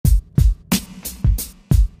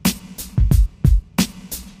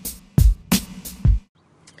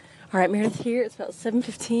Alright, Meredith here. It's about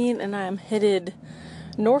 7:15 and I'm headed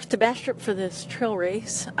north to Bastrop for this trail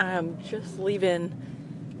race. I'm just leaving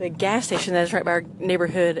the gas station that is right by our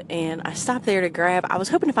neighborhood, and I stopped there to grab, I was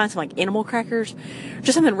hoping to find some like animal crackers,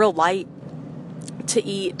 just something real light to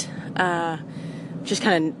eat, just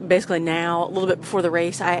kind of basically now, a little bit before the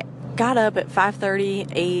race. I got up at 5:30,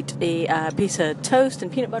 ate a piece of toast and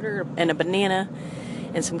peanut butter and a banana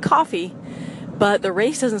and some coffee. But the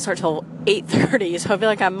race doesn't start till 8:30, so I feel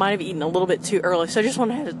like I might have eaten a little bit too early. So I just want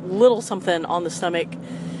to have a little something on the stomach.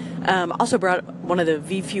 Also brought one of the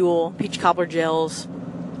V-Fuel peach cobbler gels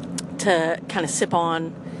to kind of sip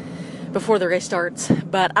on before the race starts.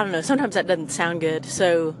 But I don't know, sometimes that doesn't sound good.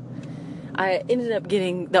 So I ended up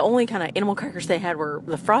getting, the only kind of animal crackers they had were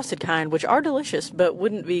the frosted kind, which are delicious, but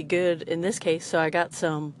wouldn't be good in this case. So I got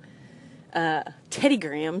some Teddy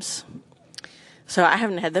Grahams. So I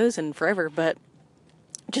haven't had those in forever, but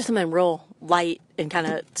just something real light and kind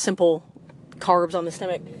of simple carbs on the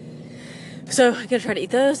stomach. So I'm going to try to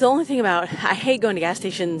eat those. The only thing about, I hate going to gas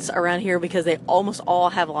stations around here because they almost all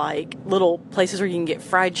have like little places where you can get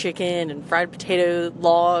fried chicken and fried potato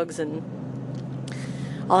logs and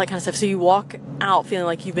all that kind of stuff. So you walk out feeling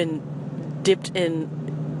like you've been dipped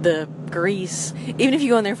in the grease, even if you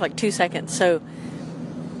go in there for like 2 seconds. So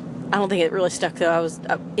I don't think it really stuck though. I was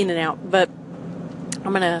in and out, but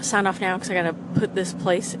I'm going to sign off now because I got to put this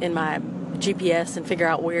place in my GPS and figure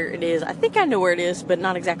out where it is. I think I know where it is, but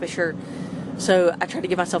not exactly sure. So I try to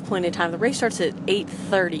give myself plenty of time. The race starts at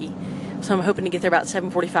 8:30, so I'm hoping to get there about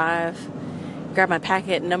 7:45, grab my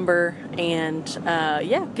packet number, and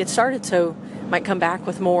get started. So might come back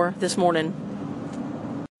with more this morning.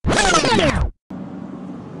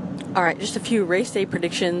 All right, just a few race day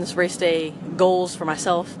predictions, race day goals for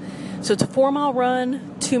myself. So it's a 4-mile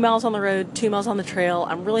run, 2 miles on the road, 2 miles on the trail.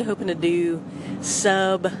 I'm really hoping to do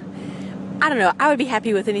I don't know, I would be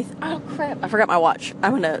happy with anything. Oh crap, I forgot my watch.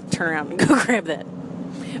 I'm going to turn around and go grab that.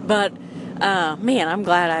 But, man, I'm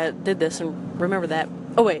glad I did this and remember that.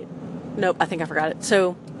 Oh wait, nope, I think I forgot it.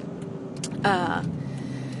 So,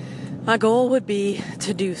 my goal would be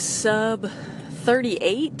to do sub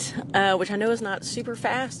 38, which I know is not super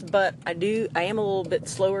fast, but I am a little bit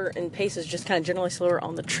slower in paces, just kind of generally slower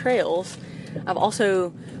on the trails. I've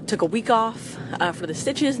also took a week off for the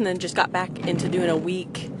stitches and then just got back into doing a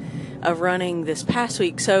week of running this past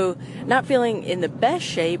week. So not feeling in the best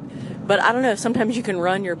shape, but I don't know, sometimes you can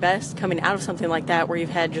run your best coming out of something like that where you've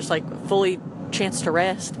had just like fully chance to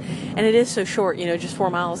rest. And it is so short, just 4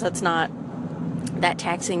 miles. That's not that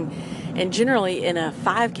taxing. And generally in a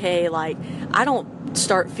 5K, like, I don't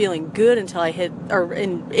start feeling good until I hit, or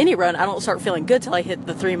in any run, I don't start feeling good till I hit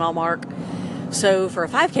the 3-mile mark. So for a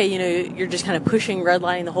 5K, you're just kind of pushing,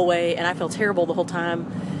 redlining the whole way, and I feel terrible the whole time.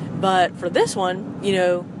 But for this one,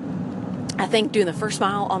 I think doing the first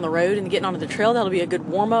mile on the road and getting onto the trail, that'll be a good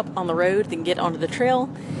warm-up on the road, then get onto the trail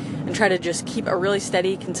and try to just keep a really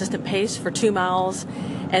steady, consistent pace for 2 miles,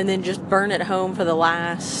 and then just burn it home for the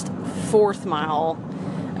last 4th mile,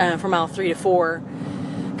 from mile 3 to 4,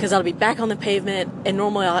 because I'll be back on the pavement, and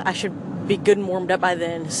normally I should be good and warmed up by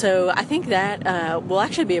then. So I think that will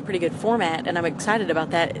actually be a pretty good format, and I'm excited about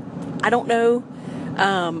that. I don't know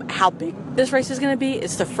how big this race is going to be.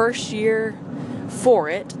 It's the first year for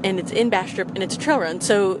it, and it's in Bastrop, and it's a trail run.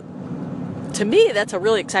 So to me, that's a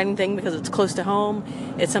really exciting thing because it's close to home,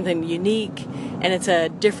 it's something unique, and it's a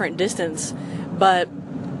different distance. But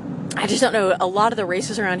I just don't know. A lot of the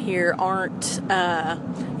races around here aren't,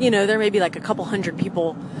 there may be like a couple hundred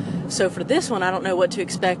people. So for this one, I don't know what to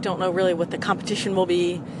expect. Don't know really what the competition will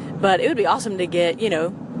be. But it would be awesome to get,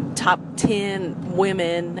 top 10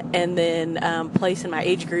 women and then place in my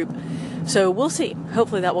age group. So we'll see.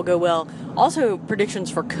 Hopefully that will go well. Also, predictions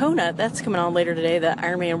for Kona. That's coming on later today, the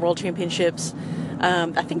Ironman World Championships.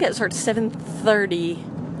 I think that starts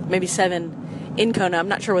 7:30, maybe 7 in Kona. I'm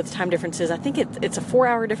not sure what the time difference is. I think it's a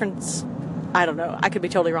 4-hour difference. I don't know. I could be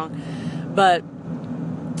totally wrong. But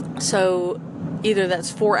so either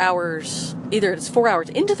it's 4 hours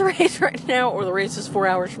into the race right now, or the race is 4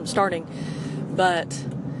 hours from starting. But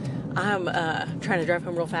I'm trying to drive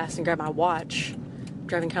home real fast and grab my watch.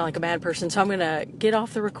 Driving kind of like a mad person. So I'm going to get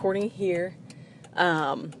off the recording here.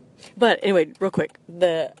 But anyway, real quick,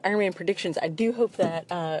 the Ironman predictions. I do hope that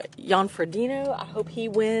Jan Frodeno, I hope he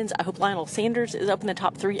wins. I hope Lionel Sanders is up in the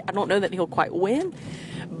top 3. I don't know that he'll quite win,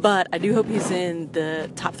 but I do hope he's in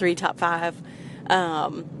the top 3, top 5.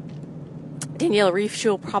 Daniela Ryf,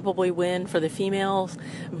 she'll probably win for the females,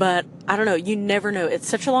 but I don't know. You never know. It's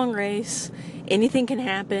such a long race. Anything can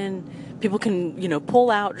happen. People can,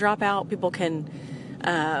 pull out, drop out. People can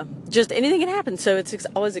just anything can happen. So it's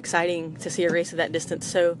always exciting to see a race at that distance.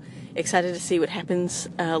 So excited to see what happens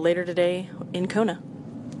later today in Kona.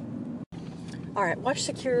 All right, watch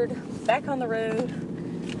secured, back on the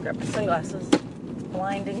road. Grab my sunglasses,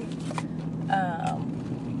 blinding.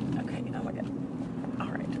 Okay, oh my God. All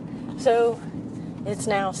right, so it's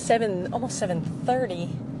now almost 7:30.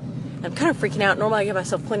 I'm kind of freaking out. Normally I give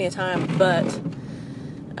myself plenty of time, but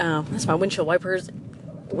that's my windshield wipers.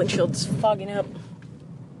 Windshield's fogging up.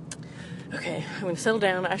 Okay, I'm gonna settle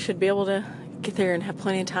down. I should be able to get there and have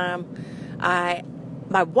plenty of time.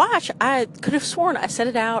 My watch, I could have sworn I set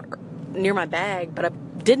it out near my bag, but I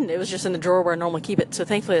didn't. It was just in the drawer where I normally keep it. So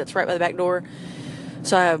thankfully that's right by the back door.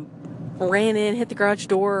 So I ran in, hit the garage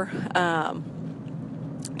door,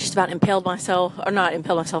 just about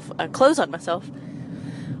closed on myself,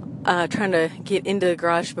 trying to get into the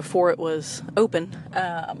garage before it was open.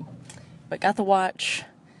 But got the watch,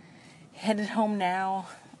 headed home now.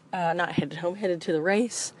 Not headed home, headed to the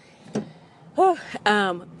race. Oh,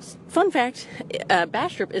 fun fact,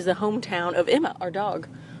 Bastrop is the hometown of Emma, our dog.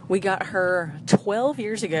 We got her 12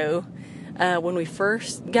 years ago. When we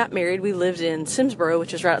first got married, we lived in Simsboro,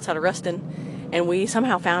 which is right outside of Ruston, and we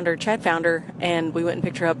somehow found her, Chad found her, and we went and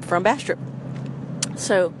picked her up from Bastrop.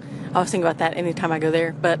 So I was thinking about that anytime I go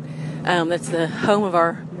there, but that's the home of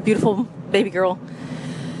our beautiful baby girl.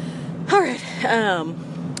 All right,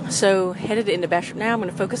 so headed into Bastrop now. I'm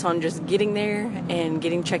going to focus on just getting there and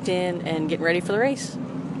getting checked in and getting ready for the race.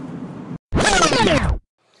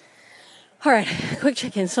 All right, quick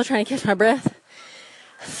check-in. Still trying to catch my breath.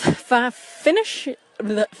 The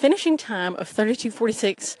finishing time of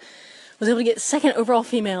 32:46. Was able to get second overall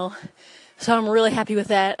female, so I'm really happy with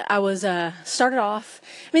that. I was started off.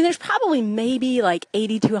 I mean, there's probably maybe like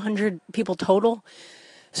 80 to 100 people total,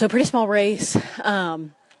 so a pretty small race.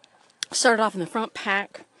 Started off in the front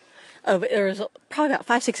pack. There was probably about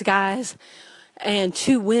 5-6 guys and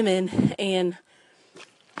 2 women, and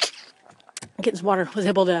getting some water. Was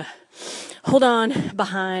able to hold on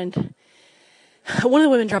behind. One of the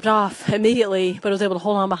women dropped off immediately, but was able to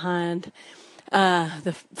hold on behind.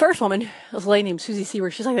 The first woman was a lady named Susie Seaver.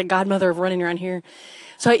 She's like the godmother of running around here.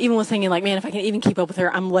 So I even was thinking, like, man, if I can even keep up with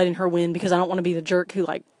her, I'm letting her win because I don't want to be the jerk who,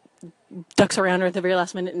 like, ducks around her at the very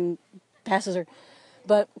last minute and passes her.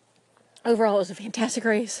 But overall, it was a fantastic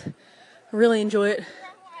race. I really enjoy it.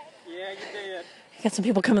 Yeah, you did. Got some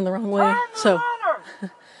people coming the wrong way. So,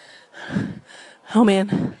 oh,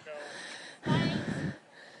 man.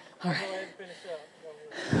 All right.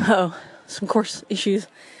 Oh, some course issues,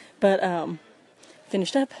 but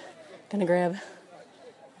finished up. Gonna grab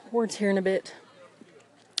awards here in a bit.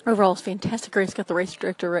 Overall, it's a fantastic race. Got the race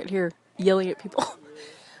director right here yelling at people.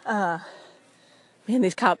 Man,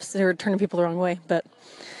 these cops, they're turning people the wrong way, but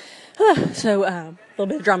so a little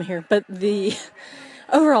bit of drama here, but the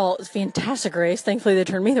overall it's a fantastic race. Thankfully they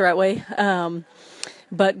turned me the right way,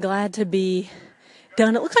 but glad to be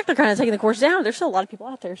done. It looks like they're kind of taking the course down. There's still a lot of people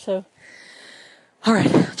out there, so all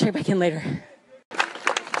right, I'll check back in later.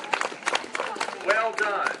 Well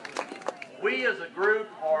done. We as a group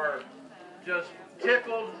are just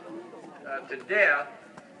tickled to death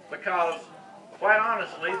because, quite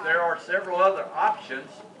honestly, there are several other options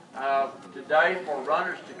today for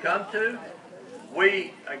runners to come to.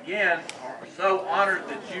 We, again, are so honored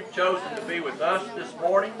that you've chosen to be with us this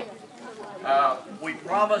morning. We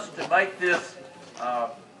promise to make this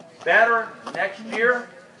better next year.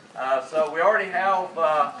 So we already have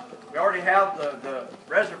the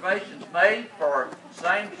reservations made for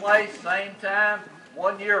same place, same time,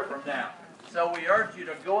 1 year from now. So we urge you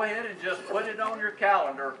to go ahead and just put it on your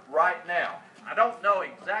calendar right now. I don't know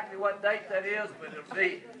exactly what date that is, but it'll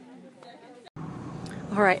be.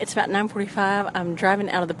 All right, it's about 9:45. I'm driving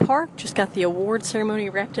out of the park. Just got the award ceremony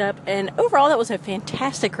wrapped up, and overall that was a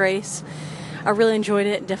fantastic race. I really enjoyed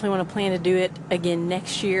it. Definitely want to plan to do it again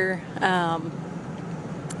next year.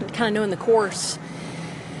 Kind of knowing the course,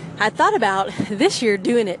 I thought about this year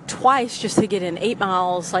doing it twice just to get in 8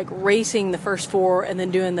 miles, like racing the first 4 and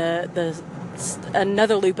then doing the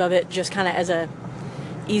another loop of it just kind of as a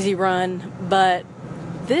easy run. But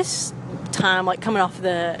this time, like coming off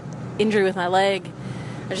the injury with my leg,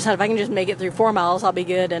 I just thought if I can just make it through 4 miles, I'll be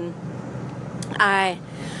good. And I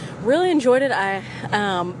really enjoyed it. I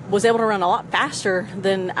was able to run a lot faster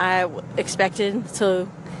than I expected. So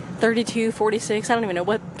 32:46. I don't even know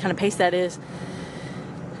what kind of pace that is.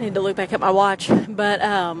 I need to look back at my watch. But,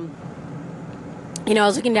 I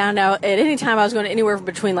was looking down now. At any time, I was going anywhere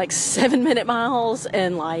between like 7-minute miles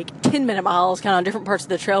and like 10-minute miles, kind of on different parts of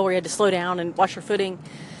the trail where you had to slow down and watch your footing.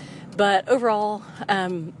 But overall,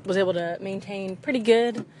 was able to maintain pretty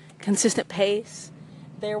good, consistent pace.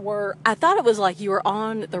 I thought it was like you were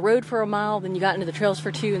on the road for a mile, then you got into the trails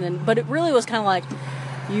for 2, but it really was kind of like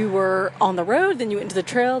you were on the road, then you went to the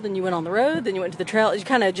trail, then you went on the road, then you went to the trail. You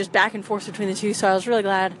kind of just back and forth between the 2, so I was really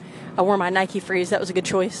glad I wore my Nike Freeze. That was a good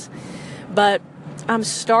choice. But I'm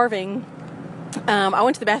starving. I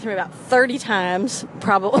went to the bathroom about 30 times,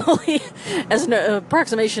 probably, as an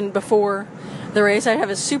approximation before the race. I have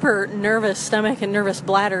a super nervous stomach and nervous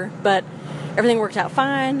bladder, but everything worked out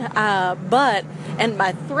fine. And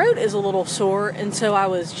my throat is a little sore, and so I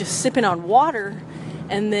was just sipping on water,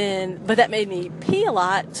 but that made me pee a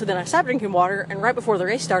lot, so then I stopped drinking water, and right before the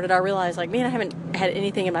race started, I realized, like, man, I haven't had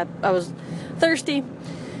anything I was thirsty,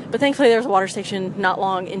 but thankfully there was a water station not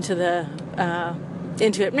long into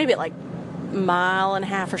it, maybe at like mile and a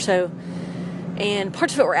half or so, and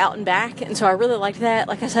parts of it were out and back, and so I really liked that.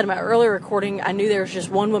 Like I said in my earlier recording, I knew there was just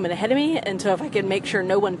one woman ahead of me, and so if I could make sure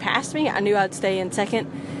no one passed me, I knew I'd stay in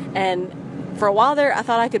second. And for a while there, I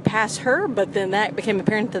thought I could pass her, but then that became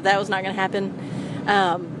apparent that was not going to happen.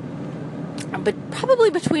 But probably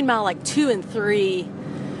between mile like 2 and 3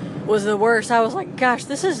 was the worst. I was like, gosh,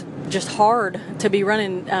 this is just hard to be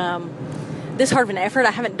running this hard of an effort.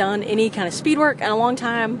 I haven't done any kind of speed work in a long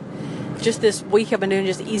time. Just this week I've been doing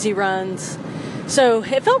just easy runs. So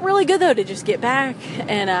it felt really good though to just get back,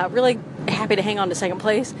 and really happy to hang on to second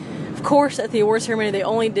place. Of course, at the awards ceremony they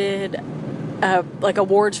only did like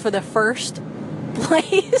awards for the first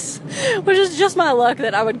place, which is just my luck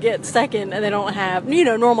that I would get second, and they don't have,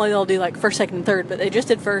 normally they'll do like first, second, and third, but they just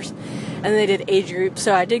did first, and they did age group.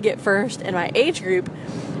 So I did get first in my age group,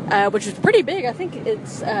 which is pretty big. I think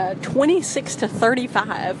it's 26 to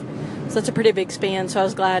 35. So that's a pretty big span, so I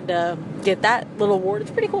was glad to get that little award.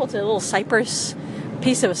 It's pretty cool. It's a little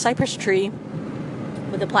piece of a cypress tree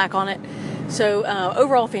with a plaque on it. So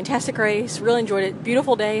overall, fantastic race. Really enjoyed it.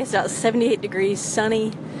 Beautiful day. It's about 78 degrees,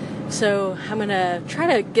 sunny. So I'm going to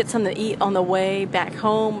try to get something to eat on the way back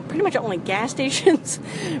home. Pretty much only gas stations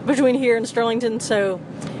between here and Sterlington, so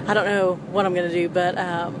I don't know what I'm going to do, but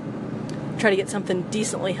try to get something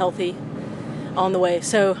decently healthy on the way.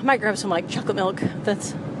 So I might grab some like chocolate milk.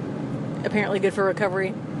 That's apparently good for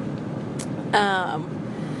recovery.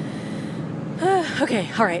 Okay,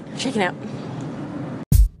 all right, checking out.